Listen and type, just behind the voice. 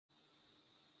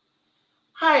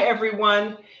Hi,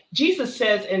 everyone. Jesus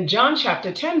says in John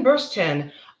chapter 10, verse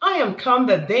 10, I am come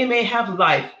that they may have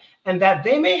life and that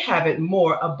they may have it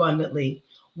more abundantly.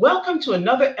 Welcome to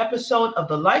another episode of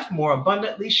the Life More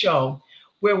Abundantly show,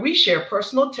 where we share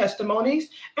personal testimonies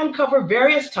and cover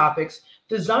various topics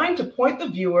designed to point the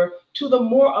viewer to the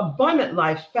more abundant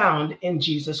life found in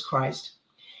Jesus Christ.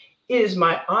 It is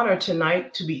my honor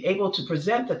tonight to be able to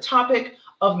present the topic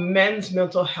of men's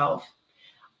mental health.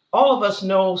 All of us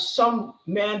know some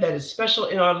man that is special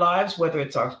in our lives, whether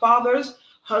it's our fathers,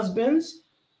 husbands,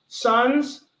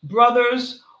 sons,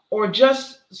 brothers, or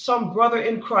just some brother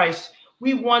in Christ.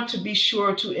 We want to be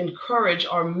sure to encourage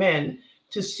our men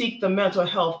to seek the mental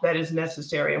health that is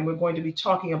necessary. And we're going to be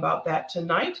talking about that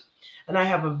tonight. And I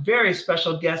have a very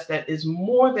special guest that is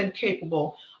more than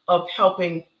capable of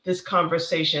helping this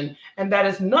conversation. And that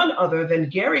is none other than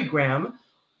Garry Graham,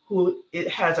 who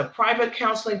has a private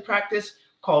counseling practice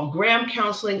called Graham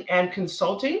Counseling and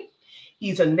Consulting.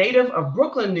 He's a native of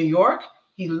Brooklyn, New York.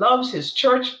 He loves his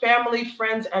church, family,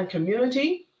 friends, and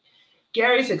community.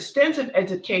 Garry's extensive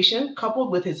education, coupled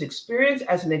with his experience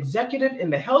as an executive in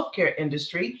the healthcare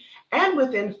industry and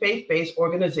within faith-based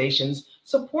organizations,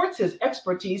 supports his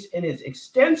expertise in his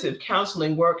extensive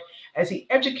counseling work as he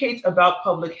educates about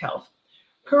public health.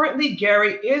 Currently,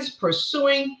 Garry is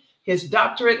pursuing his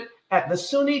doctorate at the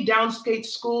SUNY Downstate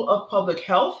School of Public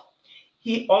Health.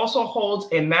 He also holds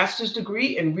a master's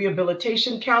degree in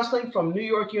rehabilitation counseling from New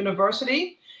York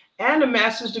University and a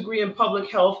master's degree in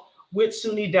public health with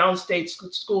SUNY Downstate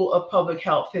School of Public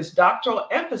Health. His doctoral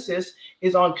emphasis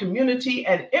is on community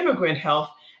and immigrant health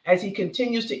as he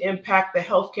continues to impact the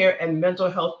healthcare and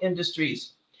mental health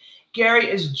industries. Garry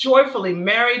is joyfully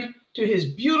married to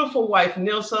his beautiful wife,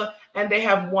 Nilsa, and they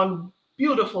have one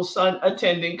beautiful son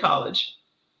attending college.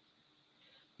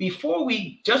 Before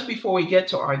we get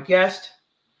to our guest,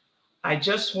 I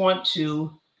just want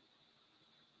to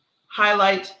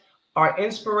highlight our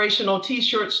inspirational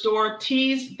t-shirt store,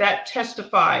 Tees That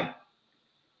Testify.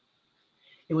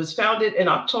 It was founded in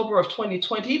October of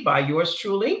 2020 by yours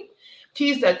truly.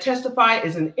 Tees That Testify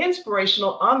is an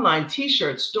inspirational online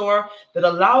t-shirt store that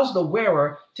allows the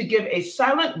wearer to give a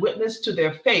silent witness to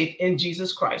their faith in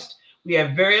Jesus Christ. We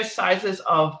have various sizes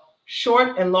of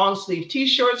short and long sleeve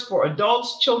t-shirts for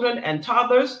adults, children, and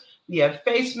toddlers. We have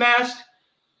face masks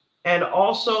and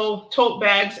also tote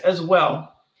bags as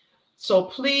well. So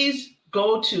please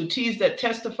go to Tees That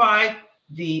Testify.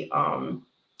 The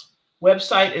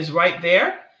website is right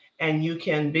there, and you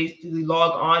can basically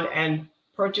log on and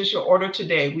purchase your order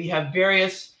today. We have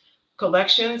various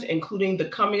collections, including the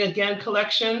Coming Again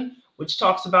collection, which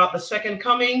talks about the second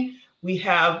coming. We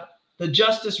have the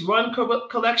Justice Run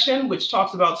collection, which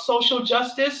talks about social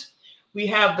justice. We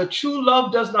have the True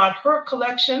Love Does Not Hurt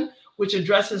collection, which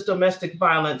addresses domestic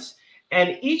violence.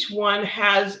 And each one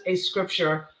has a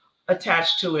scripture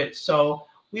attached to it. So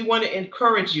we want to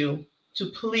encourage you to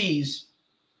please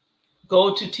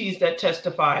go to Tees That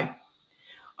Testify.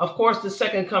 Of course, the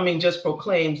second coming just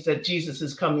proclaims that Jesus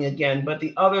is coming again, but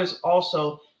the others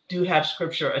also do have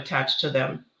scripture attached to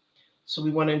them. So we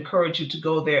want to encourage you to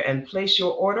go there and place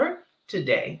your order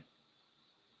today.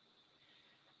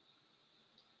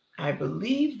 I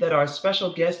believe that our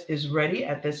special guest is ready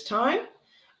at this time,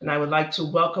 and I would like to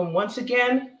welcome once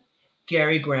again,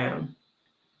 Garry Graham.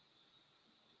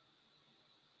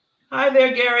 Hi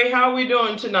there, Garry. How are we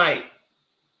doing tonight?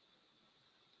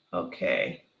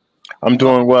 Okay. I'm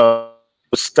doing well.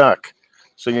 Stuck.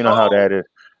 So you know how that is.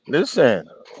 Listen,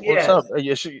 Yes. what's up?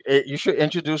 You should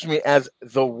introduce me as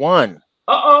the one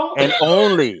and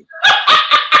only.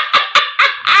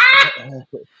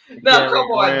 Now, come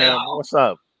on now. What's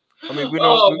up? I mean, we've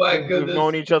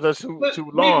known each other too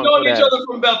long. We've known each other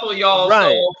from Bethel, y'all.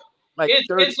 Right. So like it's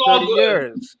 30 all good.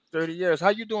 years. 30 years. How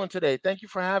you doing today? Thank you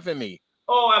for having me.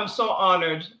 Oh, I'm so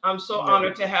honored. I'm so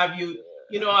honored to have you.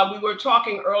 You know, we were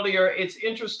talking earlier. It's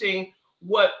interesting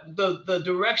what the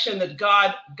direction that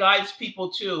God guides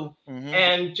people to,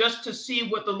 and just to see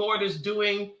what the Lord is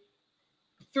doing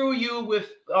through you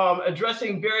with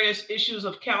addressing various issues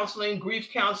of counseling, grief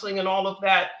counseling, and all of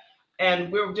that.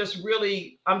 And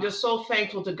I'm just so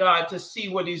thankful to God to see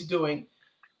what He's doing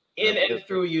in and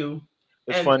through you.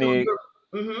 It's funny.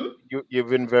 You've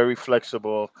been very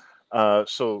flexible.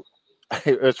 So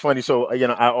it's funny. So, you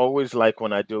know, I always like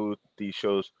when I do these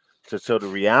shows to tell the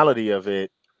reality of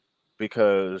it,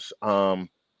 because,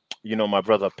 you know, my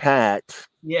brother Pat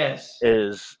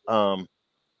is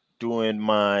doing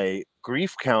my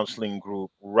grief counseling group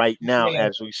right now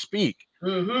as we speak.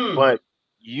 But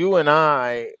you and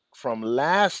I, from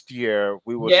last year,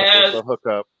 we were supposed to hook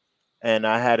up, and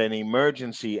I had an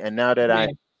emergency. And now that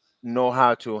know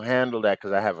how to handle that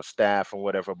because I have a staff and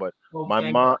whatever. But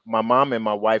Okay. my mom and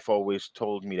my wife always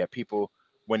told me that people,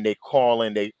 when they call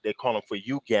in, they calling for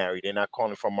you, Gary. They're not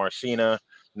calling for Marcina.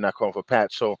 They're not calling for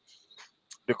Pat. So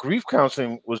the grief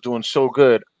counseling was doing so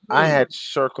good. I Hmm. had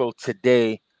circled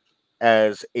today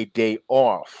as a day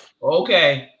off,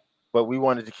 Okay. but we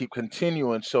wanted to keep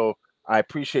continuing. So I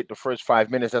appreciate the first 5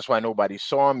 minutes. That's why nobody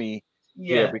saw me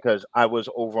here, Yes. because I was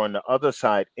over on the other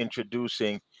side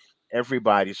introducing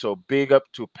everybody. So big up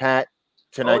to Pat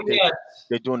Oh, tonight. yes.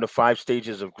 They're doing the 5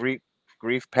 stages of grief.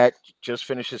 Grief. Pat just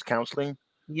finished his counseling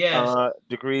Yes.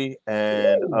 degree,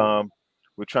 and Ooh.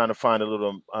 we're trying to find a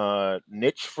little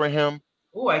niche for him.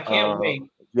 Ooh, I can't Uh, wait.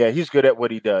 yeah, he's good at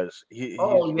what he does. He's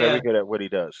Oh, very yes. good at what he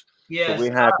does. So Yes.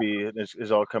 we're happy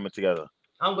it's all coming together.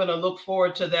 I'm going to look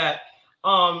forward to that.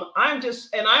 And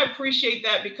I appreciate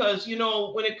that because,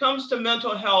 when it comes to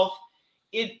mental health,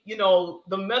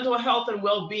 the mental health and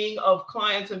well being of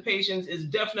clients and patients is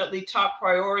definitely top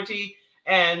priority.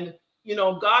 And,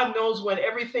 God knows when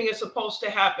everything is supposed to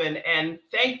happen. And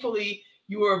thankfully,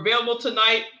 you were available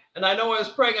tonight. And I know I was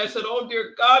praying. I said, "Oh,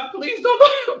 dear God, please don't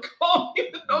let him call me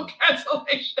with no Mm,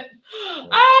 cancellation." yeah,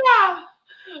 Ah,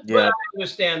 but yeah, I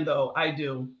understand, though. I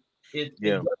do. It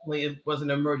yeah. definitely was an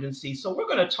emergency. So we're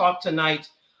going to talk tonight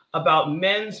about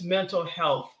men's mental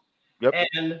health. Yep.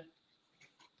 And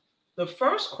the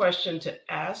first question to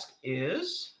ask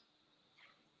is,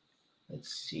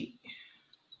 let's see,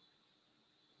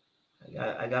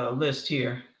 I got a list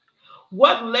here.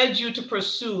 What led you to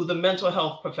pursue the mental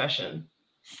health profession?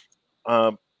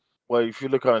 Um, well, if you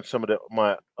look on some of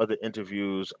my other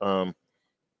interviews,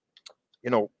 you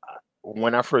know,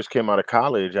 when I first came out of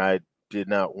college, I did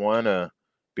not want to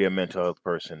be a mental health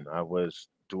person. I was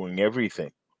doing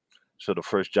everything. So the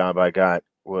first job I got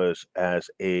was as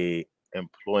a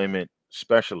employment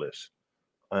specialist,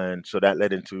 and so that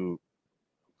led into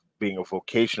being a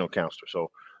vocational counselor.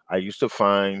 So I used to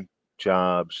find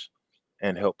jobs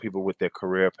and help people with their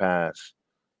career paths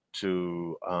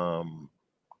to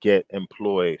get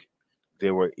employed. They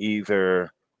were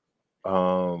either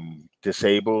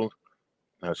disabled,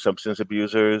 substance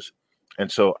abusers,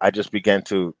 and so I just began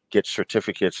to get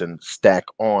certificates and stack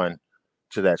on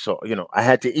to that. So I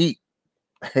had to eat,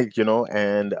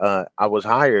 and I was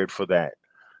hired for that,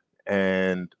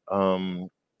 and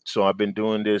so I've been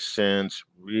doing this since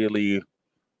really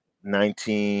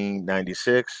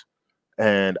 1996,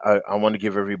 and I want to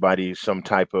give everybody some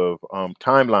type of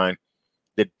timeline.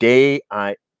 The day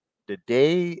I, the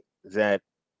day that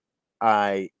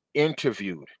I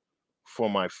interviewed for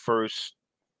my first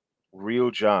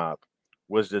real job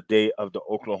was the day of the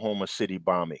Oklahoma City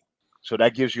bombing. So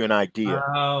that gives you an idea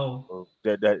Wow. of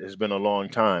that has been a long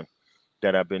time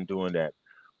that I've been doing that.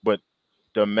 But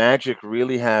the magic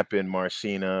really happened,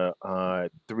 Marcina,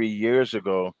 3 years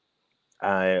ago.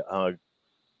 I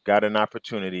got an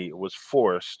opportunity, was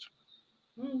forced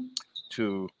Hmm.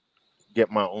 to get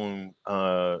my own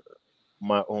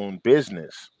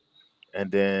business,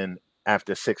 and then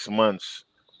after 6 months,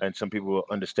 and some people will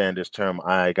understand this term,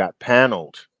 I got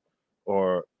paneled,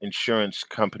 or insurance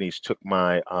companies took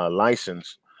my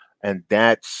license, and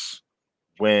that's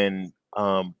when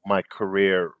my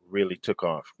career really took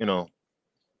off.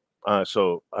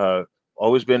 So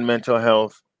always been mental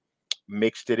health,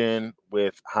 mixed it in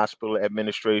with hospital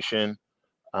administration,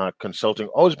 consulting.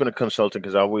 Always been a consultant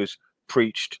because I always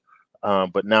preached,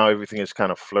 but now everything has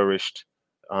kind of flourished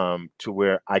to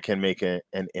where I can make an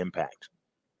impact.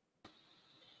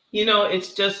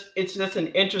 It's just an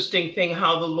interesting thing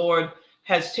how the Lord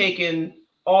has taken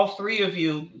all three of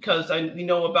you, because we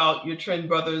know about your twin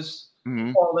brothers,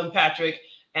 Hmm. Paul and Patrick,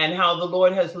 and how the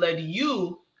Lord has led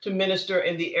you to minister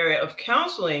in the area of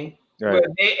counseling, Right.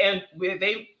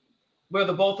 where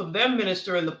the both of them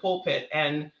minister in the pulpit,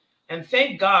 and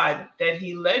thank God that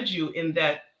He led you in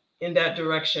that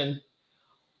direction.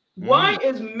 Why Hmm.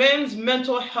 is men's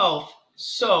mental health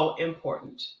so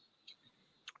important?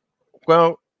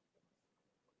 Well,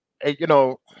 eh, you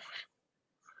know,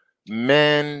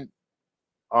 men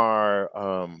are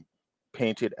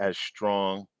painted as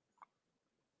strong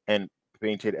and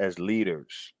painted as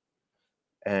leaders.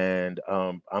 And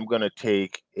I'm going to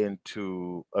take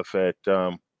into effect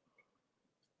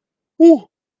whew,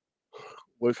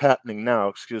 what's happening now,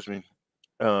 excuse me,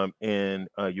 in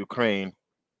Ukraine,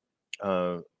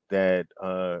 uh, that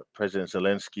President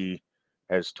Zelensky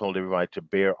has told everybody to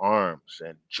bear arms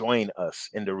and join us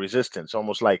in the resistance,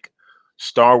 almost like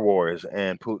Star Wars,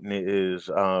 and Putin is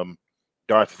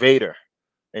Darth Vader.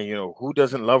 And who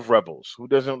doesn't love rebels? Who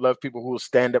doesn't love people who will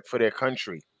stand up for their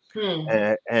country? Hmm.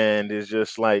 And it's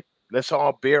just like, let's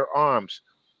all bear arms,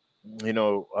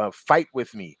 fight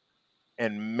with me.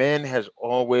 and men has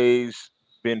always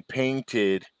been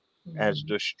painted as Mhm.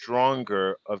 the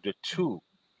stronger of the two.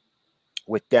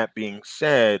 With that being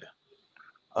said,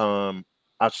 um,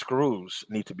 our screws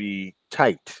need to be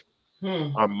tight.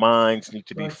 Hmm. Our minds need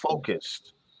to be Mercy.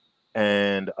 focused.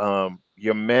 And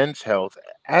your men's health,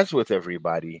 as with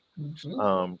everybody,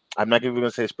 Mhm. I'm not even going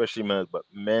to say especially men, but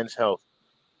men's health,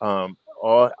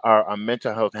 all our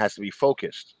mental health has to be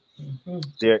focused. Mhm.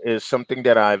 There is something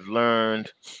that I've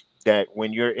learned that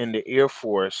when you're in the Air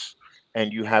Force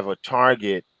and you have a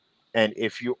target, and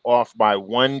if you're off by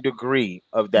 1 degree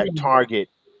of that Hmm. target,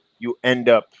 you end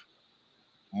up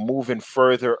moving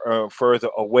further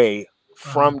away Wow.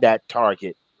 from that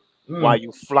target while Mm.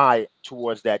 you fly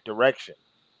towards that direction.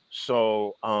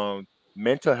 So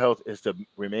mental health is to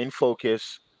remain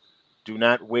focused, do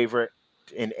not waver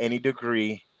in any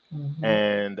degree, Mhm.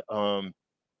 and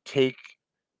take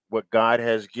what God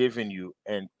has given you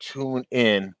and tune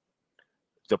in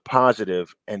the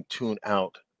positive and tune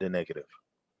out the negative.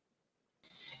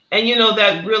 And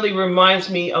that really reminds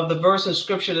me of the verse in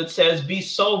scripture that says, "Be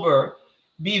sober,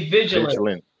 be vigilant,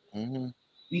 Vigilant. Hmm.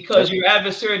 because Yep. your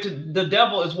adversary, to the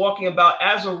devil, is walking about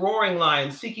as a roaring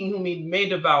lion, seeking whom he may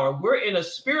devour." We're in a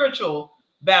spiritual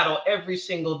battle every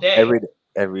single day. Every day.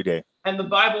 Every day. And the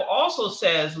Bible also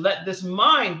says, "Let this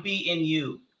mind be in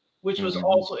you, which was Hmm.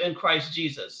 also in Christ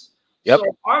Jesus." Yep.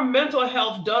 So our mental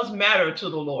health does matter to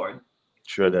the Lord.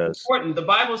 Sure It's does. important. The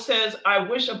Bible says, "I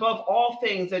wish above all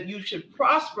things that you should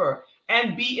prosper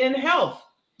and be in health,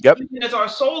 Yep. even as our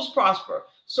souls prosper."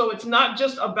 So it's not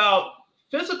just about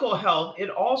physical health, it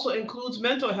also includes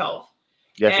mental health.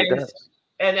 Yes, it And does.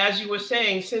 and as you were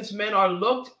saying, since men are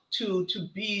looked to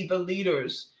be the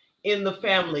leaders in the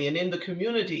family and in the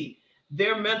community,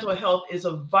 their mental health is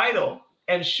of vital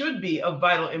and should be of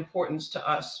vital importance to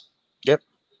us. Yep.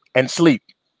 And sleep.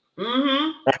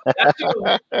 Mm-hmm. That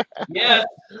too. Yes.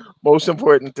 Most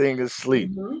important thing is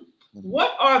sleep. Hmm. Mhm.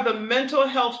 What are the mental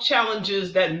health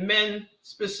challenges that men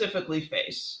specifically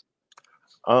face?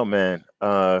 Oh man.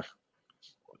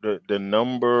 The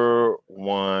number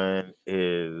one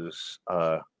is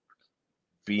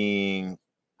being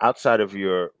outside of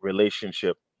your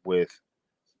relationship with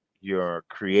your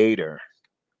creator.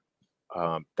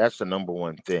 That's the number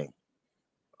one thing.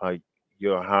 Uh,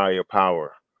 your higher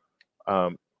power.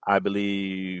 Um, I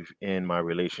believe in my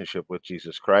relationship with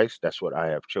Jesus Christ. That's what I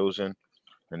have chosen,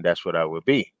 and that's what I will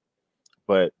be.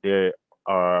 But there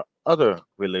are other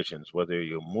religions, whether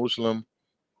you're Muslim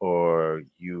or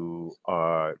you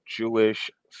are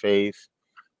Jewish faith,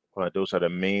 those are the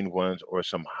main ones, or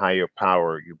some higher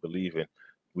power you believe in.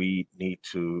 We need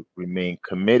to remain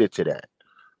committed to that.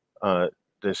 Uh,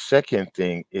 the second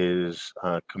thing is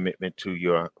commitment to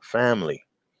your family.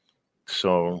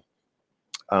 So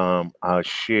I'll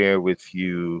share with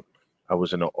you. I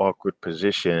was in an awkward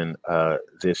position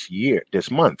this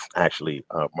month, actually,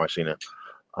 Marcina.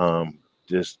 Um,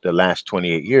 this the last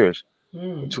 28 years,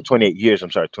 Hmm. 28 years.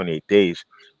 I'm sorry, 28 days.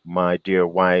 My dear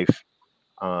wife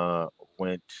uh,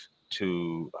 went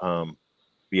to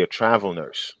be a travel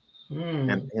nurse,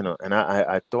 and Hmm.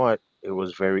 I thought it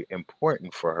was very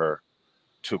important for her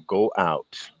to go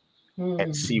out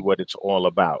and see Hmm. what it's all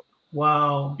about.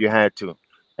 Wow. You had to.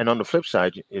 And on the flip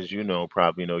side, as you know,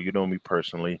 probably you know me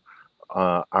personally,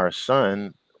 our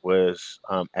son was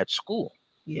at school,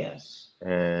 Yes.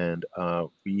 and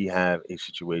we have a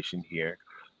situation here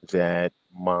that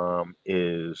mom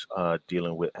is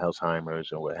dealing with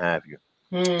Alzheimer's and what have you.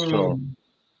 So, Hmm.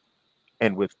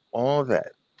 and with all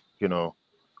that, you know,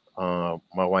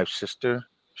 my wife's sister,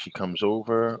 she comes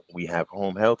over, we have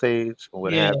home health aides or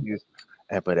what have Yeah. you.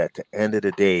 But at the end of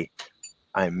the day,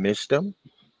 I miss them,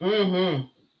 Hmm.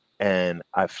 and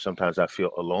sometimes I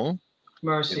feel alone.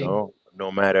 Mercy.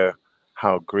 No matter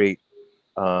how great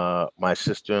my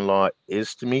sister-in-law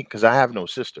is to me, because I have no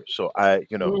sister. So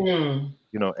Hmm.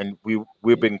 and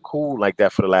we've been cool like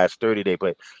that for the last 30 days.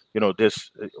 But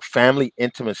this family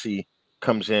intimacy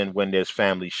comes in when there's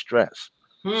family stress.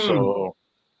 Hmm. So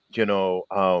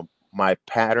my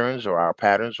patterns or our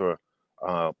patterns were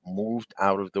moved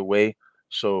out of the way.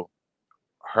 So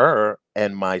her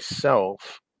and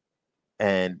myself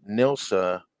and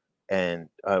Nilsa and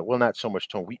well, not so much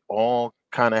Tone. We all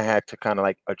kind of had to kind of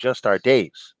like adjust our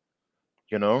days,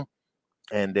 you know,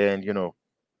 and then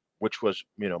which was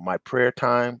my prayer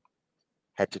time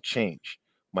had to change,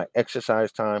 my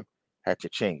exercise time had to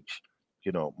change,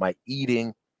 my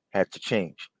eating had to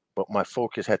change, but my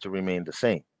focus had to remain the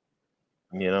same,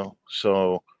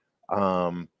 So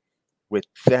um, with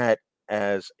that,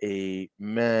 as a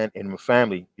man in my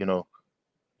family,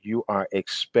 you are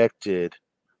expected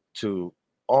to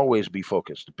always be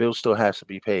focused. The bill still has to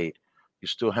be paid. you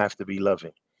still have to be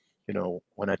loving.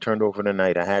 When I turned over the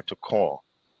night, I had to call.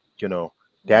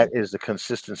 That is the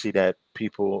consistency that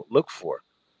people look for.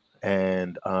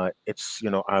 And it's,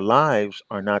 our lives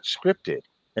are not scripted,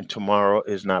 and tomorrow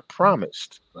is not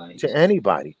promised Right. to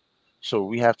anybody. So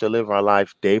we have to live our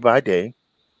life day by day,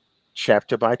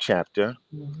 chapter by chapter,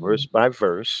 Hmm. verse by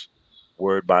verse,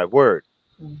 word by word.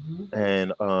 Hmm.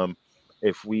 And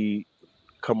if we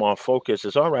come off focus,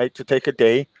 it's all right to take a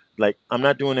day. Like, I'm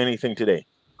not doing anything today.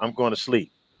 I'm going to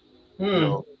sleep. You Mm.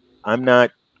 know, I'm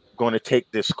not going to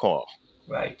take this call.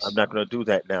 Right. I'm not going to do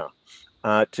that now.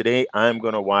 Today, I'm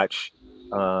going to watch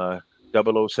uh,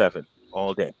 007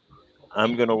 all day.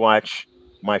 I'm going to watch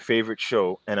my favorite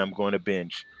show, and I'm going to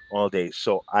binge all day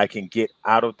so I can get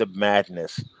out of the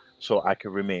madness, so I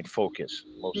can remain focused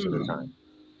most of the time. Mm.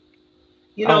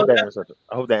 You I know, hope that answered.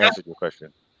 I hope that answered your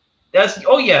question. that's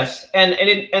oh yes,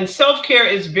 and self-care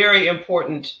is very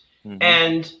important. Hmm.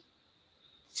 And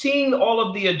seeing all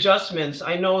of the adjustments,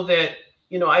 I know that,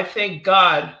 I thank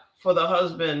God for the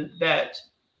husband that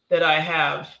I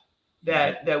have,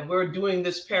 Hmm. that we're doing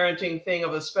this parenting thing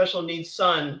of a special needs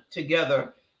son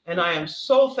together, and I am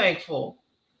so thankful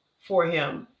for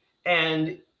him.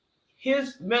 And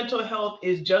his mental health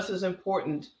is just as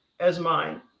important as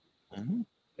mine, Hmm.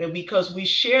 and because we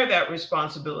share that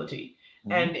responsibility,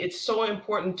 Hmm. and it's so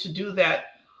important to do that.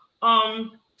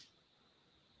 um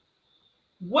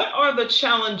what are the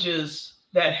challenges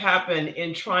that happen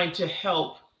in trying to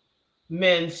help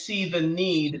men see the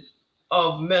need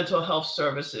of mental health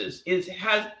services? Is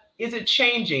it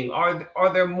changing?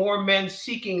 Are there more men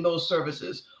seeking those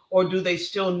services, or do they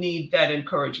still need that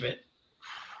encouragement?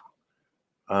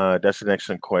 That's an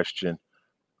excellent question.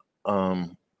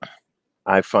 Um,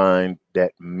 I find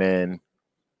that men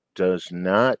does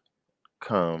not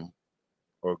come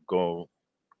or go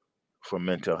for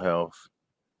mental health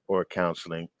or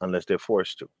counseling unless they're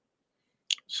forced to.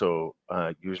 So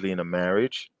usually in a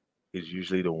marriage, it's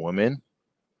usually the woman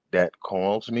that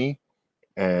calls me,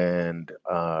 and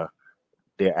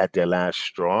they're at their last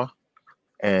straw,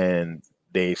 and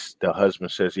the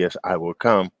husband says, "Yes, I will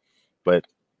come," but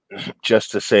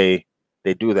just to say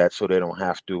they do that so they don't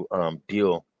have to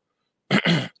deal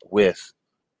with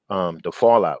the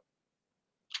fallout.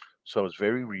 So it's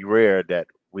very rare that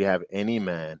we have any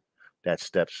man that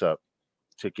steps up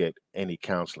to get any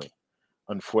counseling.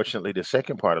 Unfortunately, the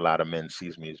second part a lot of men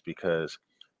sees me is because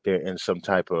they're in some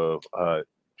type of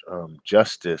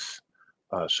justice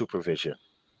supervision,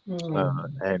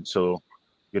 Mm, and so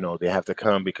they have to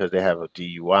come because they have a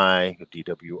DUI, a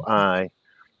DWI,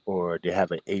 or they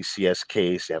have an ACS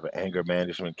case, they have an anger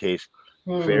management case.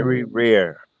 Very mm,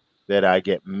 rare that I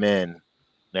get men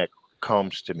that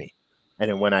comes to me, and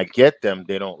then when I get them,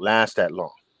 they don't last that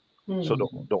long. So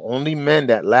mm, the only men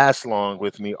that last long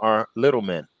with me are little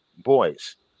men,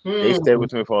 boys. They stay mm.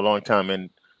 with me for a long time, and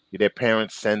their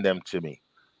parents send them to me.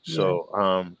 Yeah.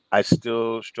 So I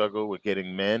still struggle with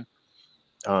getting men.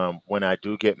 When I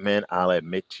do get men, I'll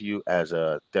admit to you, as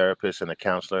a therapist and a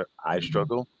counselor, I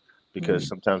struggle because Mm,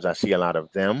 sometimes I see a lot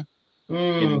of them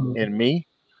mm. in me,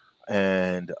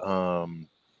 and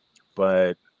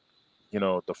but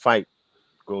the fight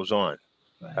goes on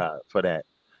Right. for that.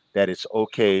 That it's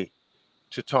okay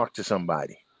to talk to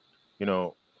somebody. You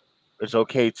know, it's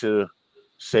okay to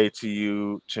say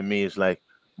to me, it's like,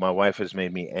 my wife has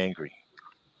made me angry,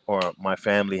 or my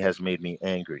family has made me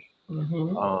angry.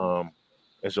 Mm-hmm. Um,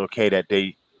 it's okay that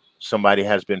somebody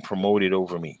has been promoted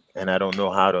over me, and I don't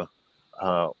know how to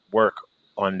work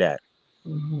on that.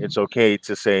 Mm-hmm. It's okay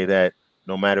to say that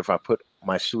no matter if I put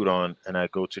my suit on and I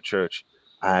go to church,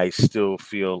 I still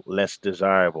feel less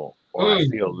desirable, or I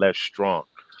Mm. feel less strong.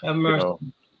 Have You mercy. know,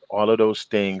 all of those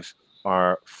things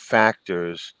are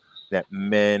factors that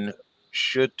men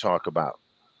should talk about.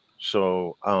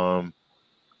 So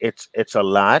it's a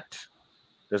lot.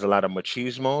 There's a lot of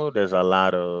machismo. There's a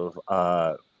lot of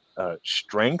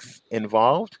strength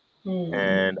involved, Mm.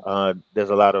 and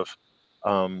there's a lot of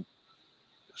um,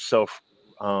 self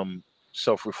um,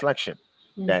 self reflection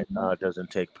that Mhm. doesn't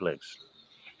take place.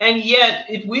 And yet,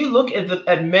 if we look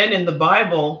at men in the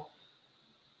Bible,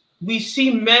 we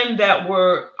see men that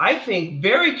were, I think,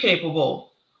 very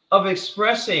capable of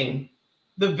expressing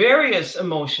the various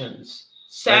emotions: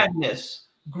 Right. sadness,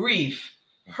 grief,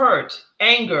 hurt,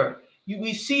 anger.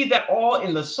 We see that all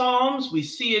in the Psalms. We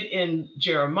see it in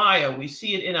Jeremiah. We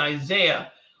see it in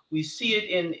Isaiah. We see it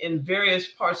in various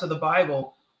parts of the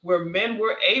Bible where men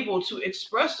were able to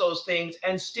express those things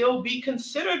and still be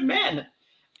considered men.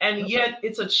 And Yep. yet,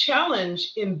 it's a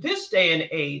challenge in this day and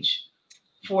age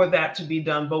for that to be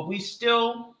done, but we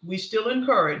still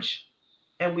encourage,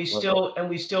 and we Well,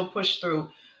 still push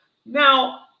through.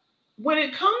 Now, when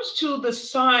it comes to the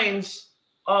signs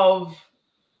of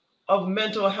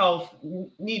mental health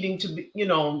needing to be,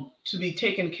 to be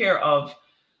taken care of,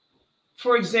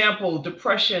 for example,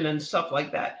 depression and stuff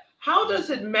like that, how does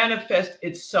it manifest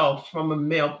itself from a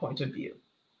male point of view?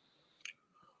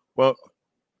 Well,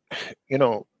 you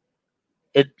know,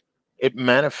 it it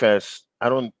manifests. I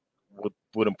don't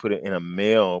wouldn't put it in a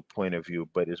male point of view,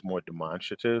 but it's more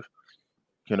demonstrative.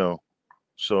 You know,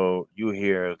 so you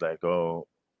hear like, oh,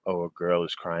 a girl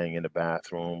is crying in the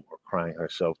bathroom or crying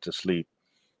herself to sleep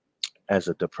as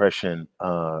a depression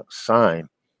sign,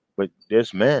 but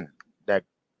there's men that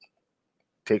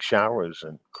take showers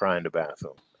and cry in the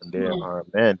bathroom, and there Hmm. are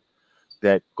men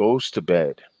that goes to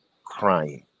bed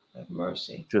crying Have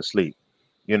mercy. to sleep.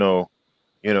 You know,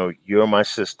 you're my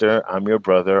sister, I'm your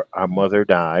brother, our mother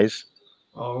dies.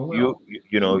 Oh You well.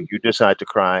 you know, Mm. you decide to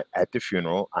cry at the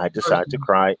funeral. I decide to Mercy.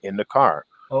 cry in the car.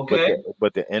 But Okay.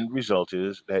 the end result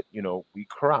is that, we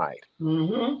cried,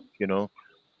 Mm-hmm. you know.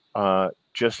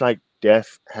 Just like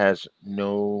death has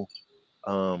no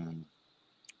um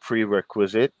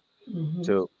prerequisite Mm-hmm.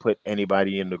 to put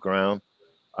anybody in the ground,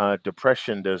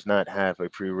 depression does not have a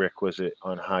prerequisite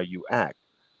on how you act.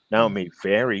 Now it may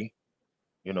vary.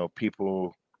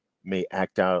 People may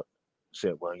act out,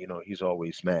 say, well, he's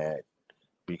always mad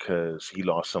because he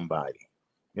lost somebody.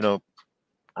 You know,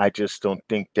 I just don't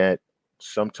think that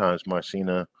sometimes,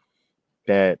 Marcina,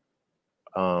 that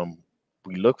um,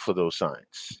 we look for those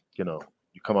signs. You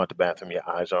come out the bathroom, your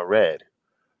eyes are red.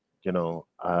 You know,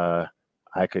 uh,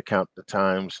 I could count the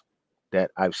times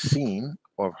that I've seen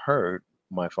or heard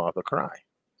my father cry.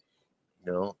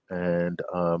 And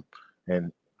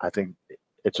I think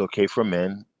it's okay for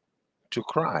men to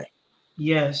cry.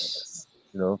 Yes.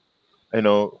 You know, you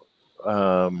know,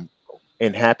 um,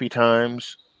 in happy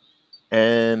times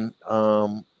and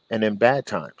in bad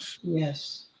times.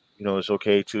 Yes. It's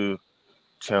okay to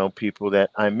tell people that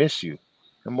I miss you.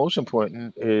 And most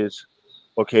important is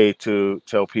okay to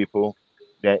tell people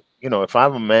that, if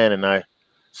I'm a man and I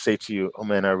say to you, oh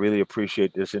man, I really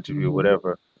appreciate this interview, Mm-hmm.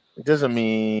 whatever, it doesn't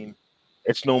mean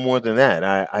it's no more than that.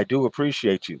 I do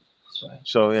appreciate you. That's right.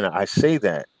 So, I say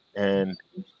that, and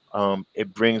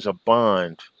it brings a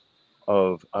bond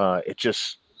of, it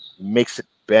just makes it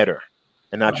better.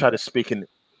 And I Right. try to speak in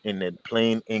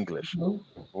plain English. Mm-hmm.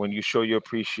 When you show your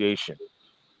appreciation,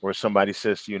 where somebody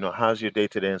says to you, how's your day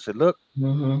today? And say, look,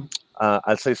 Mm-hmm.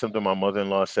 I'd say something my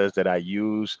mother-in-law says that I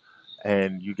use,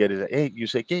 and you get it. Hey, you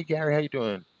say, hey, Gary, how you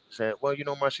doing? Say, well,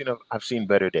 Marcina, I've seen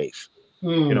better days. You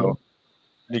Mm.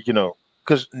 know,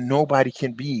 because nobody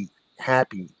can be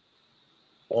happy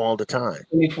all the time.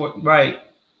 24. Right. You know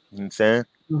what I'm saying?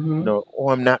 Mm-hmm. Oh,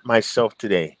 I'm not myself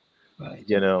today. Right.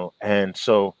 And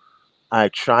so I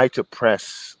try to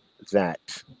press that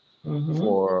Mm-hmm.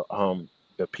 for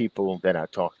the people that I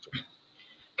talk to.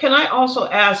 Can I also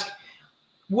ask,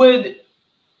 would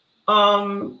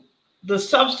um, the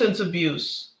substance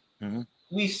abuse, Hmm.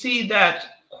 we see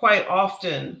that quite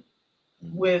often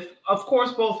Hmm. with, of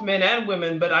course, both men and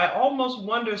women, but I almost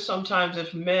wonder sometimes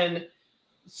if men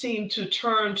seem to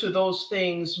turn to those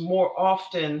things more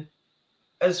often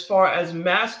as far as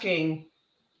masking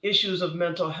issues of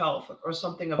mental health or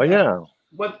something Oh of that. yeah,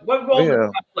 What oh role does yeah.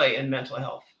 that play in mental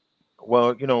health?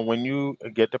 Well, when you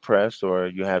get depressed or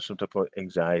you have some type of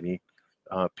anxiety,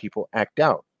 people act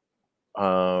out.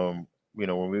 When we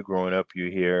were growing up,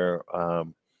 you hear,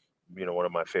 one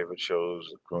of my favorite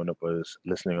shows growing up was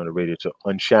listening on the radio to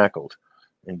Unshackled,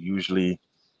 and usually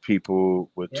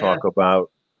people would Yeah. talk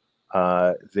about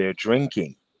their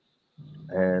drinking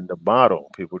and the bottle.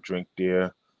 People drink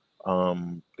their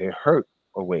hurt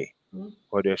away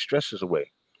or their stresses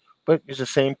away. But it's the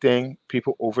same thing.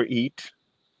 People overeat.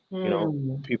 You know,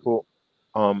 Mm. people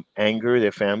anger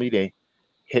their family. They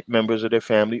hit members of their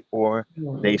family, or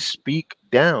they Mm. speak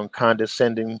down,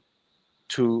 condescending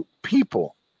to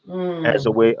people as a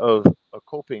Mm. way of a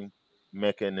coping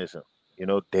mechanism.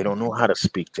 They don't know how to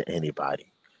speak to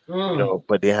anybody. Mm.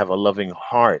 But they have a loving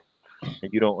heart,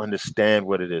 and you don't understand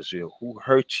what it is. Who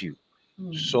hurt you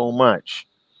Mm. so much,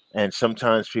 and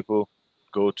sometimes people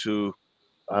go to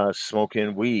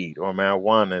smoking weed or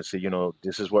marijuana and say,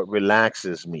 this is what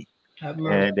relaxes me. Have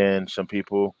mercy. And then some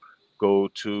people go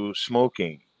to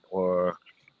smoking, or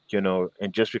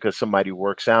and just because somebody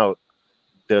works out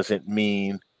doesn't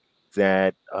mean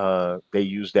that they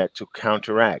use that to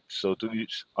counteract. So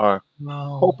these are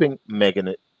Wow. coping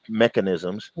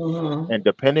mechanisms, Mm-hmm. and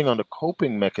depending on the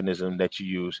coping mechanism that you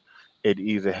use, it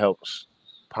either helps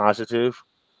positive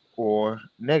or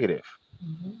negative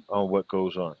Mm-hmm. on what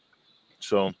goes on.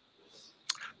 So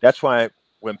that's why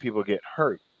when people get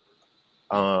hurt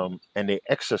and they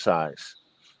exercise,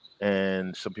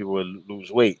 and some people will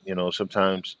lose weight.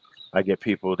 Sometimes I get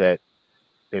people that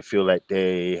they feel like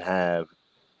they have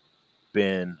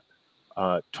been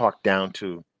talked down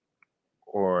to,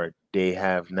 or they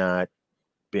have not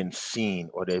been seen,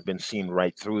 or they've been seen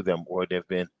right through them, or they've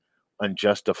been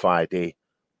unjustified. They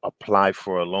apply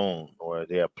for a loan, or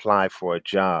they apply for a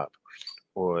job,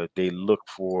 or they look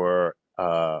for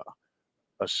a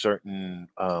certain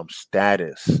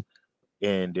status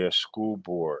in their school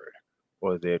board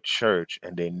or their church,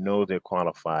 and they know they're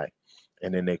qualified,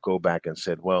 and then they go back and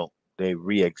said, well, they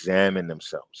re-examine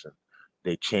themselves and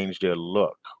they change their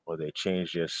look, or they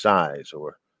change their size,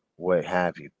 or what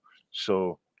have you.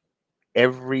 So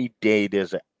every day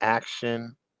there's an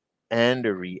action and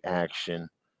a reaction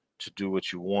to do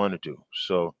what you want to do.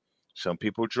 So some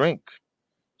people drink,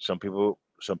 some people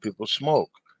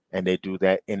smoke, and they do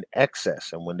that in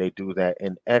excess. And when they do that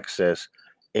in excess,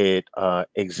 it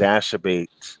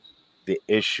exacerbates the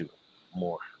issue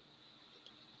more.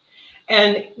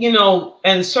 And,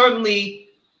 and certainly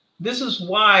this is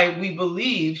why we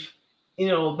believe,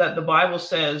 that the Bible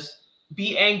says,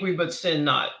 be angry, but sin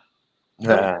not.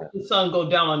 Don't let the sun go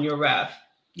down on your wrath.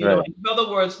 Right. In other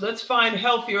words, let's find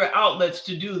healthier outlets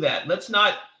to do that. Let's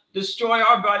not destroy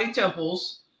our body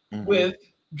temples Hmm. with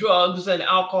drugs and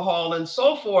alcohol and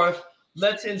so forth.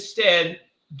 Let's instead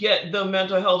get the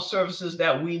mental health services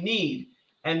that we need.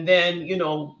 And then,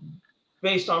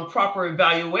 based on proper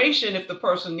evaluation, if the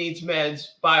person needs meds,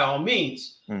 by all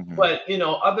means. Hmm. But,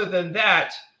 other than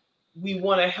that, we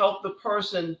want to help the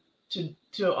person to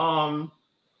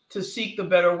seek the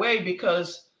better way,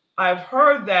 because I've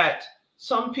heard that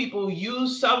some people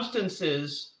use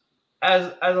substances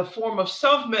as a form of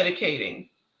self-medicating.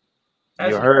 You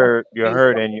As heard, you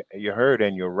heard, and you heard,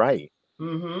 and you're right.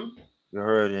 Mm-hmm. You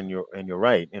heard, and you're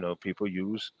right. People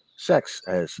use sex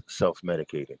as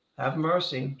self-medicating. Have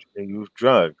mercy. They use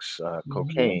drugs, Mm-hmm.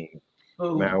 cocaine,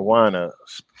 Food. marijuana,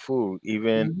 food,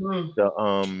 even Mm-hmm.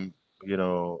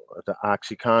 the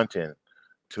OxyContin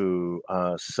to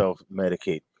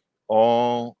self-medicate,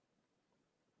 all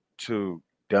to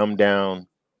dumb down,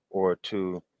 or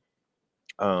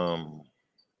um,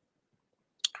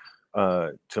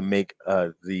 to make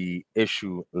the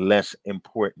issue less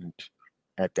important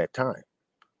at that time.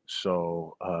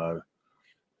 So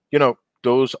you know,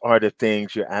 those are the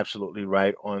things. You're absolutely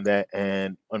right on that.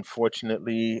 And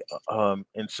unfortunately,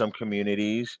 in some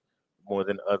communities, more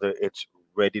than other, it's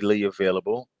readily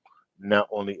available. Not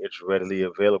only it's readily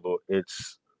available,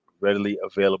 it's readily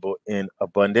available in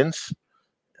abundance.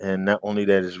 And not only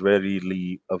that is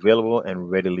readily available and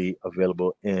readily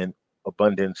available in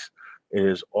abundance, it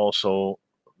is also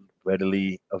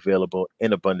readily available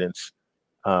in abundance,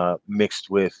 mixed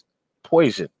with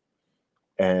poison.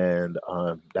 And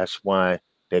that's why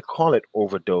they call it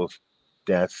overdose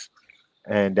deaths,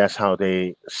 and that's how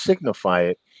they signify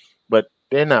it. But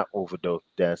they're not overdose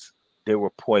deaths; they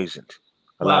were poisoned.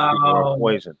 A lot of people were Wow.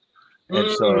 poisoned, and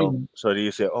so Mm. so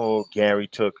they say, "Oh, Gary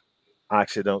took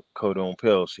oxycodone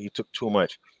pills. He took too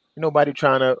much." Nobody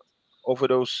trying to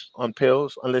overdose on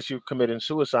pills unless you're committing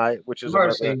suicide, which is another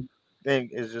Mercy. thing.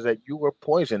 Is that you were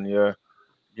poisoned. Your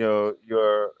your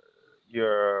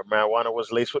your marijuana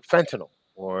was laced with fentanyl,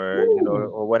 or Ooh.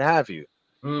 or what have you.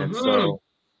 And Mm-hmm. so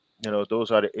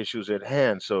those are the issues at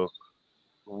hand. So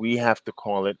we have to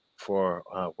call it for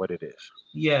what it is.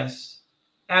 Yes,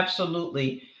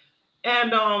 absolutely.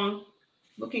 And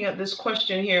looking at this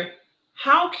question here,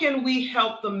 how can we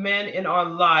help the men in our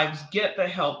lives get the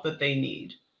help that they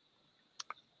need?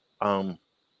 um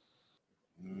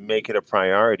make it a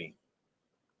priority.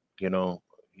 you know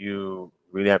you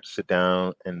really have to sit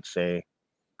down and say,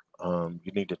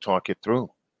 you need to talk it through.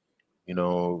 you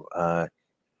know uh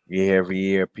every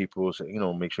year people say,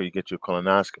 make sure you get your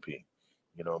colonoscopy.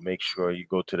 Make sure you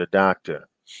go to the doctor.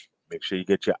 Make sure you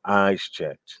get your eyes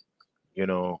checked. you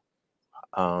know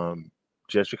um,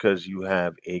 just because you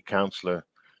have a counselor,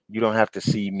 you don't have to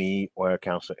see me or a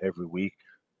counselor every week.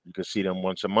 You can see them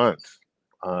once a month,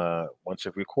 once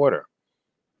every quarter.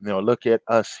 Look at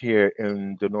us here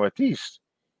in the Northeast.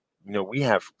 We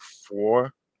have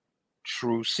 4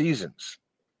 true seasons.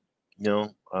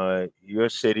 Your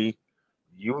city,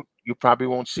 you probably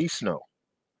won't see snow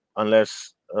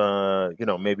unless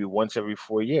maybe once every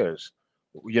 4 years.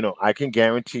 I can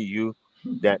guarantee you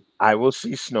that I will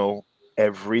see snow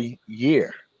every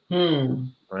year, Hmm.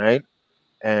 right?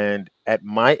 And at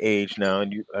my age now,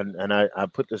 and I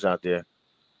put this out there,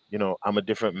 I'm a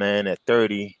different man at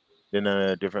 30 than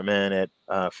a different man at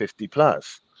 50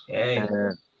 plus. Hey.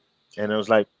 And and I was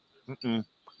like, mm-mm,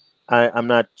 I'm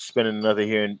not spending another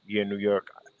year in New York.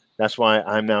 That's why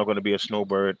I'm now going to be a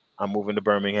snowbird. I'm moving to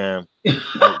Birmingham.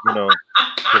 You know,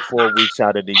 for 4 weeks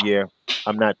out of the year,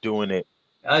 I'm not doing it.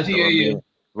 I You know hear what I you. mean?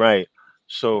 Right.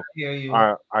 So I hear you.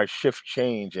 our shift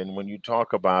change, and when you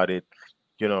talk about it,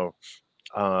 you know,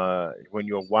 when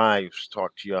your wives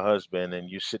talk to your husband, and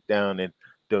you sit down, and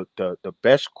the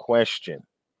best question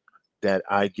that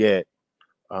I get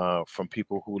from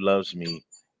people who loves me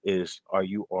is, "Are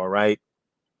you all right?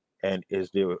 And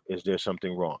is there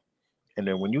something wrong?" And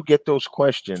then when you get those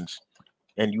questions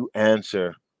and you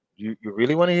answer, you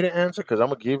really want to hear the answer, because I'm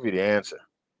gonna give you the answer,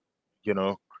 you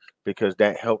know, because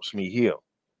that helps me heal.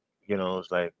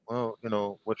 It's like, well,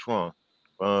 what's wrong?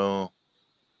 Well,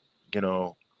 you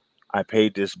know, I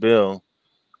paid this bill,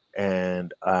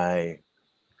 and I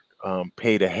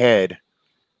paid ahead,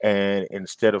 and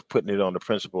instead of putting it on the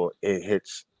principal, it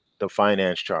hits the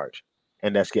finance charge,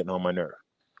 and that's getting on my nerve.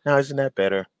 Now, isn't that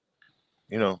better?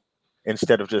 You know,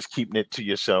 Instead of just keeping it to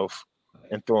yourself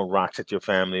and throwing rocks at your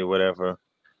family or whatever,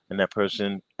 and that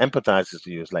person empathizes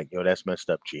to you. It's like, yo, that's messed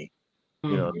up, G.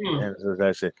 Mhm. And as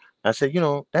I said,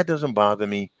 that doesn't bother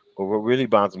me. But what really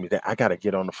bothers me is that I got to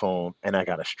get on the phone and I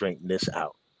got to straighten this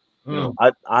out. Mm.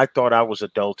 I thought I was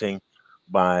adulting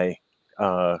by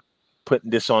uh, putting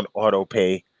this on auto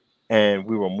pay, and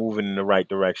we were moving in the right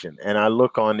direction. And I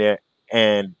look on there,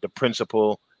 and the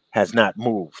principal has not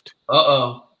moved.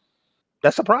 Uh-oh.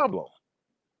 That's a problem,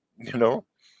 you know.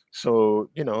 So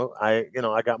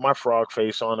I got my frog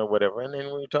face on or whatever, and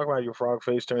then when you talk about, your frog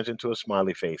face turns into a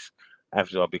smiley face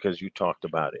after all, because you talked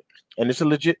about it, and it's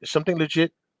something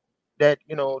legit that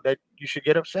that you should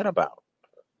get upset about.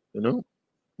 You know,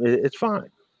 it's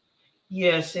fine.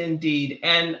 Yes, indeed.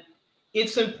 And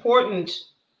it's important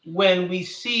when we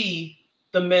see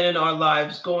the men in our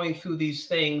lives going through these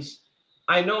things.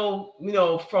 I know,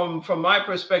 from my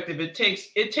perspective, it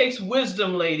takes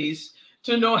wisdom, ladies,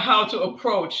 to know how to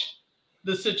approach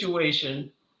the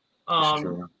situation. It's Um,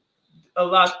 true. a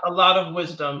lot of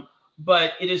wisdom,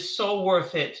 but it is so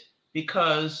worth it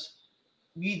because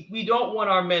we don't want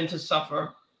our men to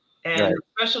suffer, and Right.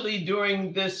 especially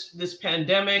during this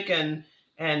pandemic and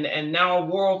now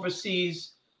war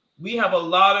overseas, we have a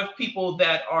lot of people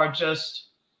that are just,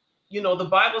 the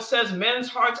Bible says men's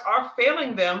hearts are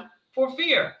failing them for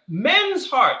fear. Men's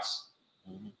hearts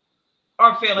Mhm.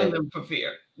 are failing Right. them for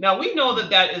fear. Now we know that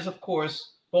that is, of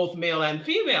course, both male and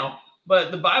female,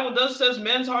 but the Bible does says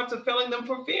men's hearts are failing them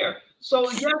for fear. So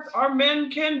yes, our men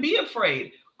can be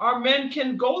afraid. Our men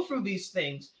can go through these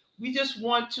things. We just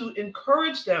want to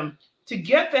encourage them to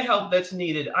get the help that's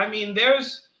needed. I mean,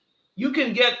 you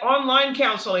can get online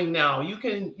counseling now.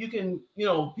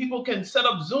 People can set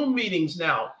up Zoom meetings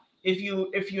now if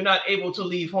you're not able to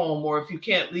leave home, or if you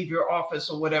can't leave your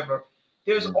office or whatever.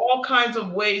 There's Mhm. all kinds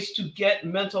of ways to get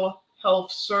mental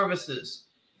health services.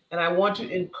 And I want to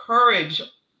encourage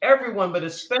everyone, but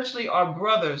especially our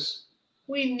brothers.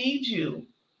 We need you.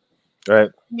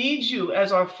 Right. Need you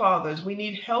as our fathers. We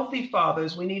need healthy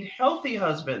fathers. We need healthy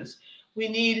husbands. We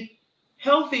need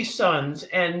healthy sons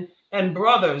and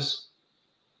brothers.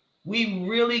 We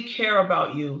really care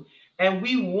about you, and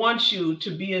we want you to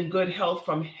be in good health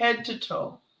from head to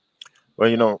toe.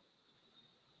 Well,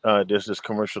 there's this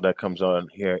commercial that comes on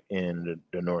here in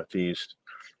the Northeast,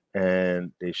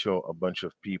 and they show a bunch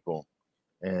of people,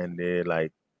 and they're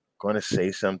like going to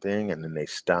say something, and then they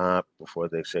stop before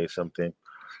they say something.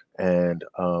 And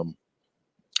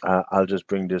I'll just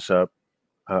bring this up.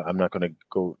 I'm not going to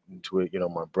go into it.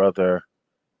 My brother,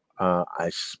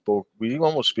 we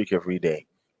almost speak every day.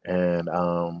 And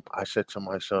I said to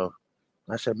myself,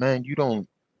 I said, man, you don't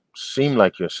seem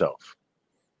like yourself.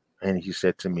 And he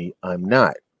said to me, I'm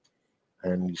not.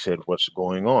 And he said, what's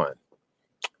going on?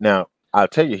 Now, I'll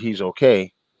tell you, he's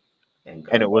okay. Thank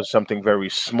And God. it was something very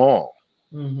small,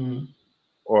 Mm-hmm.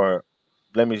 or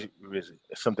let me,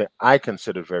 something I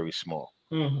considered very small.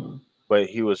 Mm-hmm. But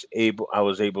I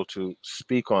was able to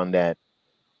speak on that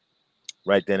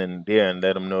right then and there, and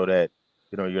let him know that,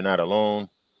 you're not alone.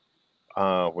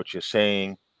 What you're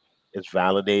saying is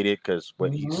validated, because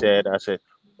what he Mm-hmm. said, I said,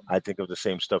 I think of the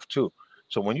same stuff too.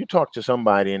 So when you talk to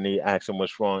somebody and they ask them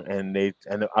what's wrong, and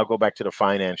I'll go back to the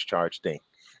finance charge thing,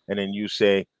 and then you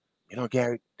say,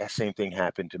 Gary, that same thing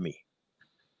happened to me,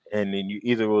 and then you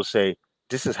either will say,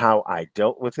 this is how I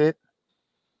dealt with it,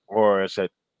 or I said,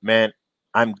 man,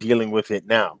 I'm dealing with it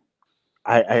now.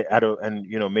 I don't, and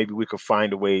maybe we could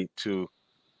find a way to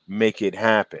make it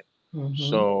happen. Mm-hmm.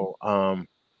 So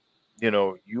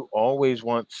you always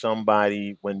want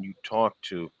somebody, when you talk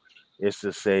to, is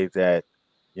to say that,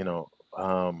 you know,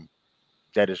 um,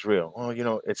 that is real. Oh,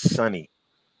 it's sunny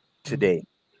today,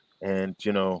 and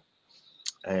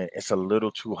it's a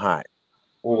little too hot.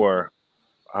 Mm-hmm. Or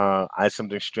I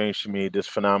something strange to me. This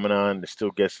phenomenon that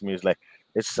still gets to me is like,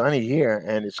 It's sunny here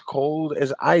and it's cold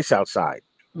as ice outside.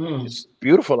 Mm. It's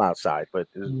beautiful outside, but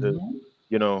Hmm.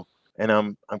 you know, and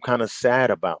I'm kind of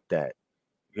sad about that,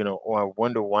 or I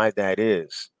wonder why that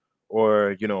is.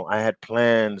 Or, I had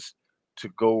plans to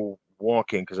go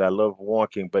walking because I love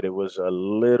walking, but it was a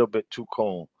little bit too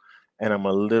cold, and I'm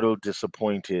a little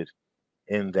disappointed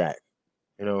in that.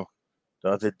 You know, the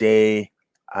other day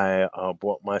I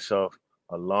bought myself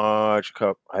a large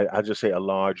cup. I just say a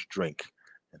large drink,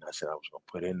 and I said I was gonna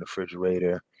put it in the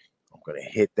refrigerator. I'm gonna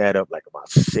hit that up like about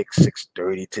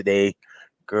 6:30 today.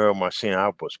 Girl, Marcina,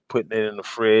 I was putting it in the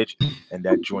fridge, and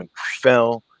that joint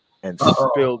fell and Uh-oh.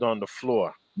 spilled on the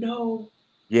floor. No.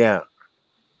 Yeah,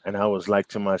 and I was like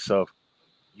to myself,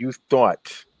 "You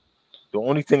thought the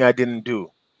only thing I didn't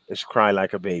do is cry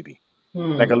like a baby,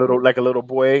 Hmm. like a little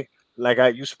boy,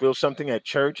 like you spill something at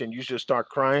church and you just start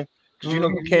crying because you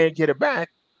Hmm. can't get it back.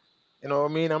 You know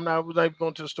what I mean? I was like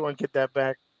going to the store and get that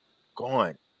back,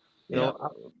 gone. You Yeah.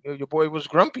 know, your boy was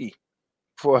grumpy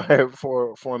for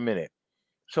for a minute.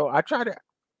 So I try to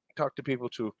talk to people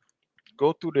to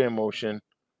go through the emotion,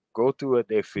 go through what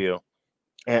they feel,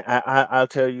 and I'll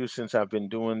tell you, since I've been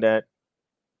doing that,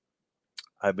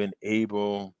 I've been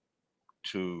able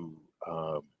to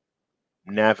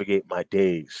navigate my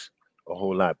days a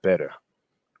whole lot better.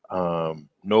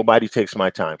 Nobody takes my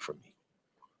time from me.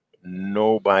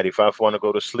 Nobody. If I want to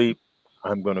go to sleep,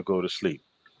 I'm going to go to sleep.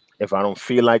 If I don't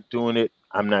feel like doing it,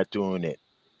 I'm not doing it.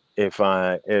 If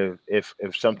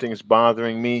something's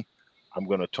bothering me, I'm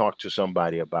going to talk to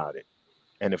somebody about it.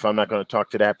 And if I'm not going to talk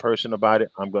to that person about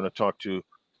it, I'm going to talk to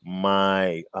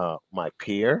my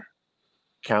peer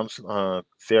counsel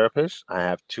therapist. I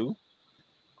have two,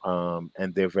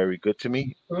 and they're very good to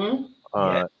me. Hmm. Yeah.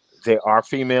 Uh, they are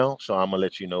female, so I'm gonna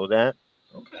let you know that.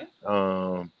 Okay.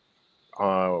 Um,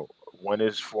 uh, One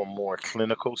is for more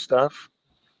clinical stuff.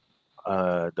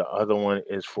 The other one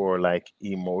is for like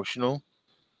emotional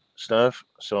stuff.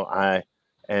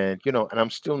 And I'm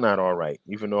still not all right,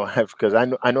 even though I have, because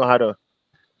I know how to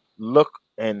look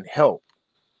and help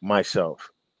myself.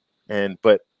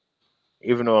 But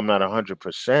even though I'm not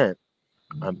 100%,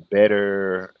 I'm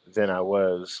better than I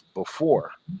was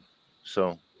before.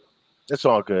 So it's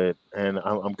all good, and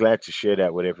I'm glad to share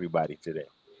that with everybody today.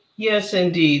 Yes,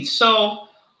 indeed. So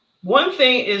one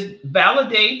thing is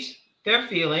validate their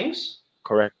feelings.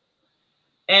 Correct.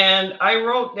 And I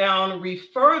wrote down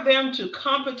refer them to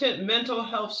competent mental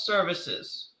health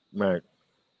services. Right.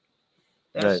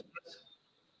 That's Right.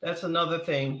 that's another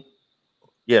thing.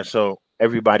 Yeah. So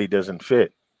everybody doesn't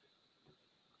fit.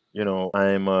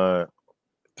 I'm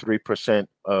 3%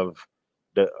 of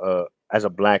the as a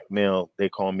black male, they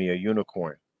call me a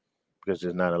unicorn because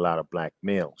there's not a lot of black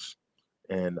males.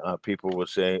 And people will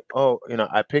say, "Oh,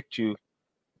 I picked you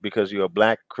because you're a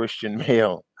black Christian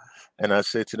male." And I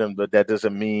say to them, "But that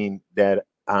doesn't mean that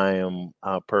I am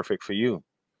perfect for you.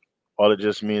 All it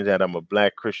just means that I'm a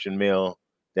black Christian male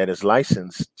that is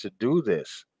licensed to do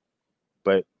this."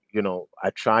 But I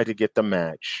try to get the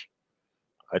match.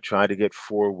 I try to get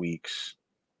 4 weeks,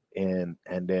 and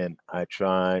then I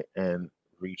try and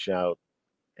reach out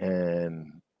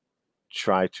and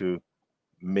try to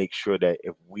make sure that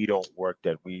if we don't work,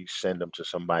 that we send them to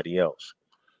somebody else.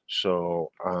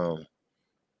 So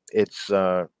it's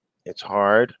uh, it's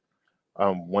hard.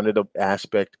 One of the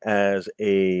aspect as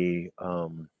a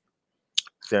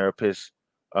therapist,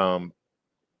 um,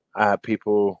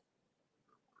 people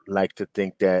like to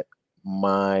think that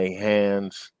my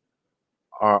hands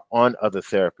are on other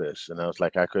therapists, and I was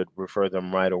like, I could refer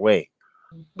them right away.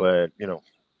 Mhm. But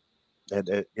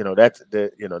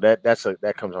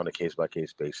that comes on a case by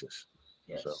case basis.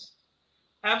 So Yes,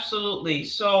 absolutely.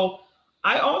 So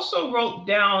I also wrote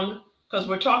down, because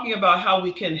we're talking about how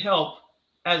we can help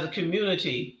as a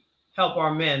community help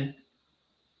our men,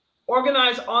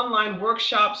 organize online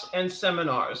workshops and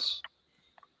seminars.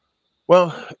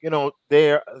 well,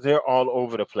 they're all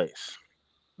over the place,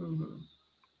 Hmm.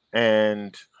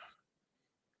 and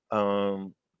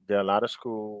um, there are a lot of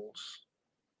schools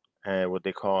and what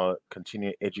they call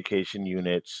continuing education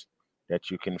units that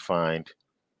you can find.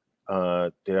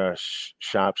 There are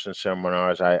shops and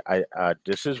seminars.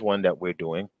 This is one that we're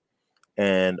doing,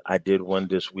 and I did one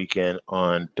this weekend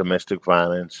on domestic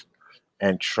violence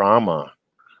and trauma.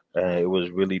 It was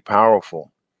really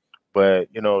powerful. But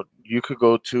you could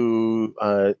go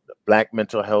to Black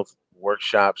mental health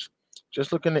workshops.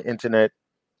 Just look in the internet.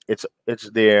 It's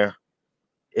there.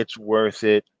 It's worth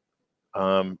it.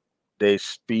 Um, they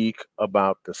speak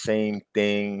about the same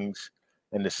things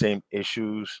and the same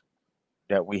issues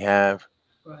that we have.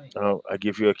 Right. I'll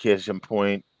give you a case in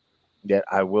point that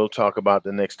I will talk about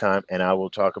the next time, and I will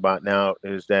talk about now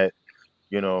is that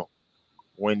you know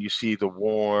when you see the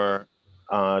war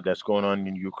that's going on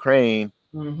in Ukraine,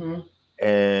 Mm-hmm.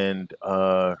 and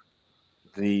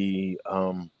the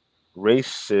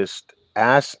racist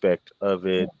aspect of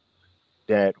it,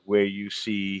 that where you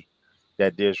see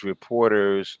that there's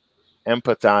reporters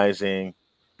empathizing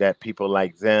that people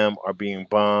like them are being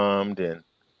bombed, and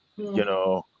you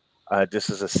know this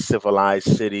is a civilized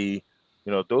city,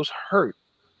 those hurt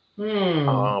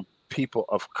Hmm. people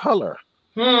of color.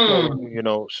 So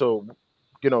Hmm.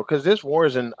 because there's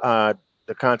wars in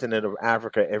the continent of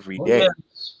Africa every Oh day,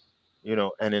 yes.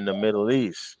 and in the Middle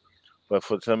East. But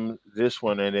for some this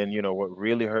one, and then what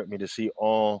really hurt me to see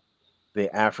all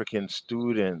the African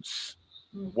students.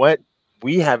 What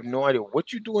we have no idea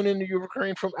what you're doing in the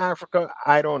Ukraine from Africa.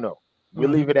 I don't know. We'll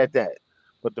Mm-hmm. leave it at that.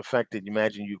 But the fact that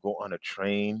imagine you go on a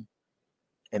train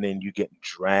and then you get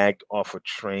dragged off a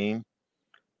train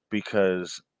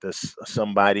because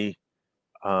somebody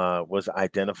was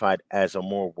identified as a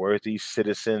more worthy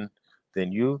citizen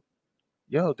than you.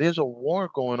 Yo, there's a war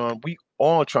going on. We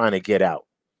all trying to get out.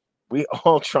 We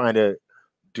all trying to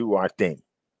do our thing.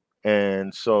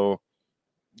 And so,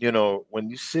 when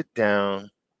you sit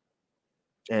down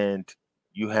and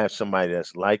you have somebody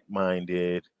that's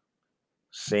like-minded,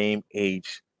 same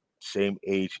age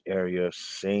area,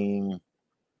 same,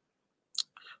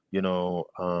 you know,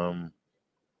 um,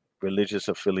 religious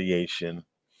affiliation,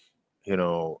 you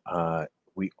know, uh,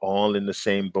 we all in the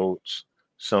same boats,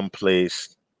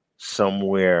 someplace,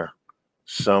 somewhere,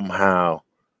 somehow,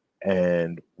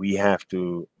 and we have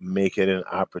to make it an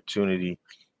opportunity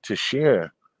to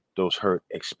share those hurt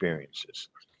experiences.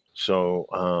 So,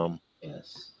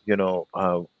 Yes. you know,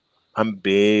 uh, I'm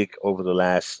big over the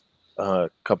last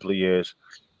couple of years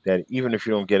that even if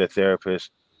you don't get a therapist,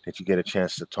 that you get a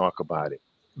chance to talk about it.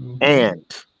 Mm-hmm. And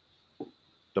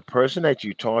the person that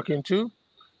you're talking to,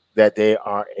 that they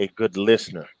are a good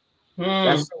listener. Hmm.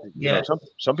 That's Yes.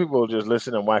 some people will just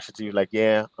listen and watch the TV like,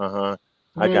 yeah, uh-huh,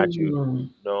 I got you. Hmm.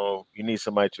 No, you need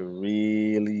somebody to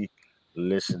really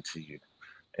listen to you.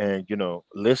 And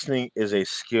listening is a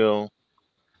skill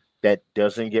that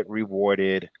doesn't get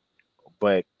rewarded,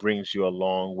 but brings you a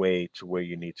long way to where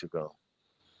you need to go.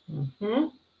 Hmm.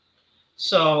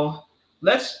 So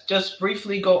let's just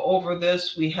briefly go over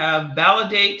this. We have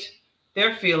validate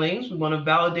their feelings. We want to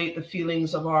validate the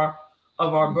feelings of our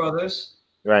Mhm. brothers.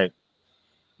 Right.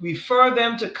 Refer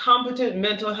them to competent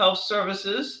mental health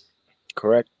services.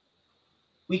 Correct.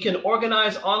 We can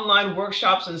organize online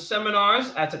workshops and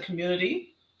seminars as a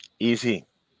community Easy.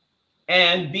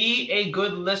 and be a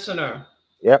good listener.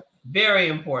 Yep. Very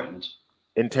important.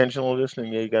 Intentional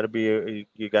listening. Yeah, you got to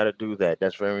you got to do that.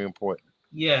 That's very important.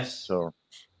 Yes. So,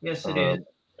 Yes, it is. um,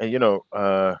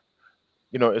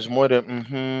 and it's more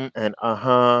than and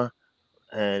uh-huh,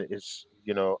 and it's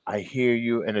I hear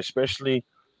you, and especially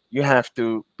you have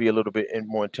to be a little bit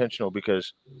more intentional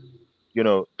because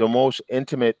the most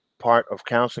intimate part of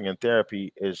counseling and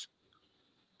therapy is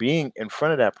being in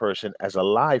front of that person as a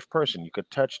live person. You could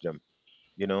touch them,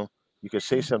 you know, you could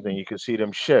say something, you could see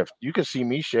them shift. You could see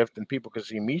me shift, and people could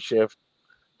see me shift.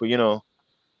 But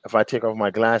if I take off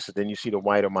my glasses, then you see the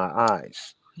white of my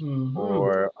eyes. Mm-hmm.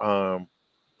 Or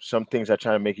some things I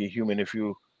try to make you human. If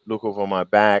you look over my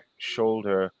back,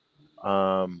 shoulder,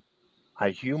 um, I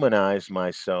humanize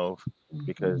myself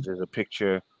because Mm-hmm. there's a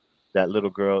picture that little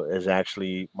girl is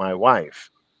actually my wife.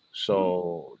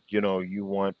 So, you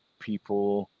want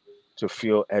people to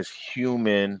feel as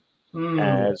human Mm.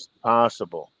 as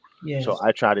possible. So Yes.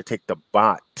 I try to take the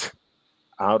bot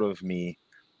out of me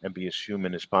and be as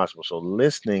human as possible. So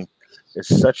listening is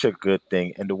such a good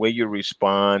thing. And the way you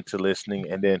respond to listening,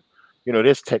 and then,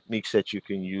 there's techniques that you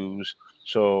can use.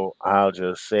 So I'll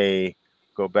just say,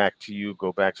 go back to you,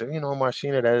 go back to,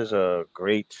 Marcina, that is a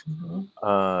great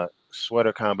Mm-hmm.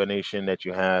 sweater combination that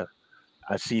you have.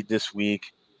 I see this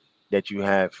week that you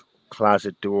have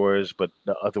closet doors, but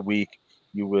the other week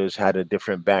you had a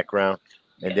different background.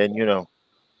 And Yes. then,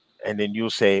 and then you'll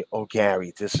say, "Oh,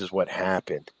 Gary, this is what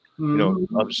happened."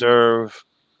 Mm-hmm. Observe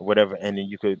or whatever, and then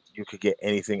you could get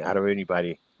anything out of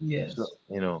anybody. So Yes.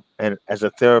 and as a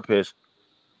therapist,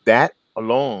 that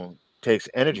alone takes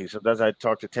energy. Sometimes I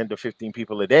talk to 10 to 15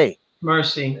 people a day,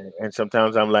 Mercy. and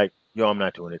sometimes I'm like, "Yo, I'm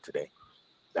not doing it today.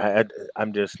 I, I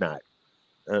I'm just not."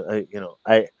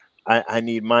 I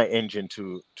need my engine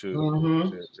Mm-hmm.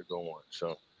 to go on.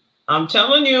 So. I'm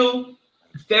telling you,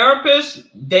 therapists,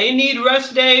 they need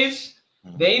rest days.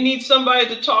 Mhm. They need somebody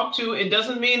to talk to. It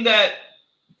doesn't mean that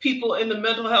people in the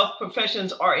mental health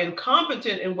professions are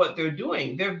incompetent in what they're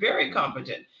doing. They're very Mhm.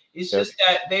 competent. It's Yep. just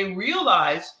that they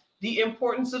realize the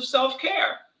importance of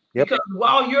self-care. Yep. Because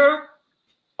while you're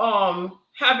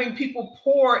having people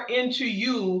pour into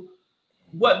you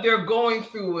what they're going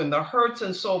through and the hurts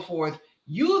and so forth,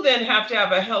 you then have to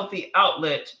have a healthy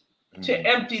outlet to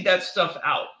empty that stuff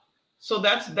out. So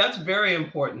that's very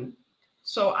important.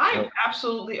 So I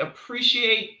absolutely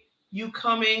appreciate you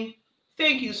coming.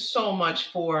 Thank you so much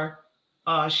for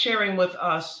sharing with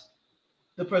us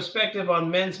the perspective on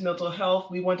men's mental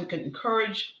health. We want to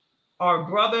encourage our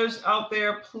brothers out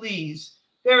there, please.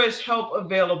 There is help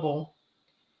available.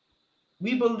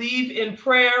 We believe in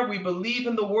prayer. We believe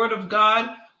in the word of God.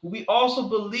 We also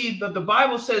believe that the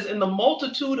Bible says in the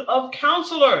multitude of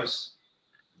counselors,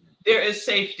 there is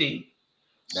safety.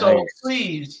 So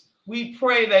please, we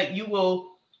pray that you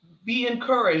will be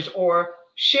encouraged or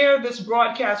share this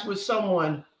broadcast with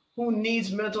someone who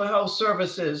needs mental health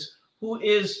services, who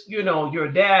is,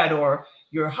 your dad or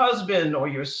your husband or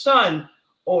your son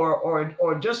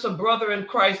or just a brother in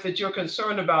Christ that you're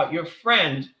concerned about, your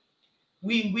friend.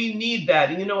 We need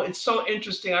that. And, it's so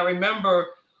interesting. I remember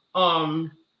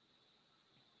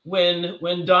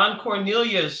when Don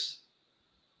Cornelius,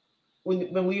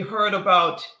 when we heard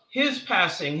about his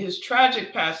passing, his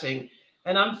tragic passing,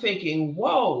 and I'm thinking,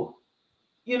 whoa,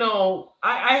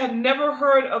 I had never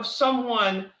heard of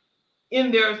someone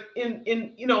in their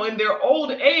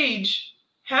old age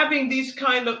having these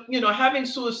kind of, having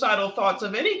suicidal thoughts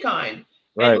of any kind.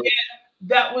 Right. And yet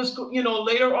that was,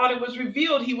 later on it was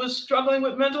revealed he was struggling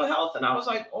with mental health. And I was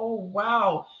like, oh,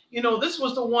 wow. This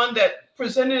was the one that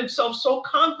presented himself so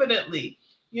confidently.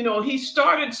 He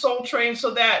started Soul Train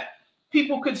so that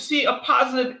people could see a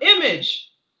positive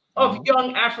image of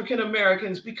young African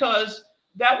Americans, because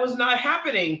that was not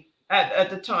happening at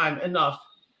the time enough.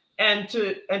 And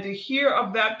to hear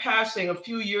of that passing a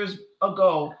few years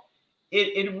ago,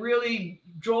 it really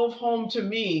drove home to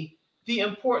me the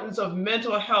importance of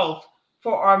mental health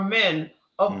for our men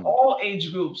of all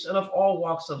age groups and of all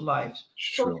walks of life.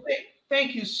 True. So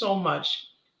thank you so much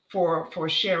for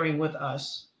sharing with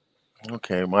us.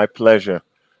 Okay, my pleasure.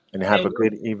 And have a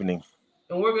good evening.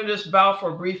 And we're going to just bow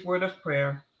for a brief word of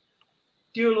prayer.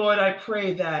 Dear Lord, I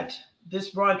pray that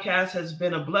this broadcast has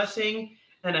been a blessing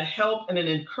and a help and an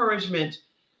encouragement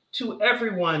to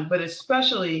everyone, but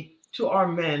especially to our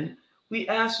men. We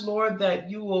ask, Lord, that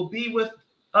you will be with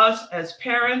us as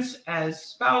parents, as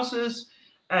spouses,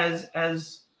 as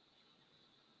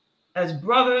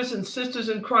brothers and sisters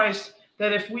in Christ,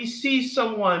 that if we see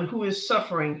someone who is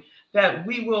suffering, that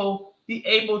we will be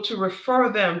able to refer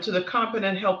them to the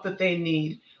competent help that they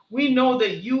need. We know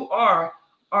that you are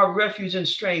our refuge and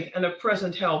strength and a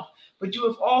present help, but you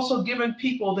have also given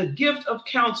people the gift of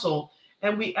counsel.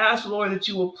 And we ask, Lord, that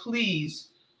you will please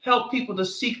help people to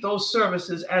seek those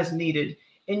services as needed.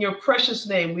 In your precious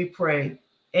name we pray.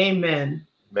 Amen.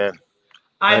 Amen.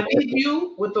 I leave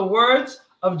you with the words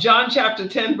of John chapter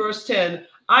 10, verse 10.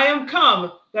 I am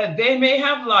come that they may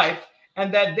have life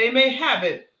and that they may have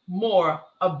it more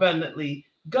abundantly.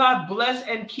 God bless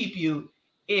and keep you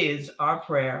is our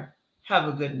prayer. Have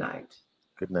a good night.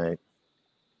 Good night.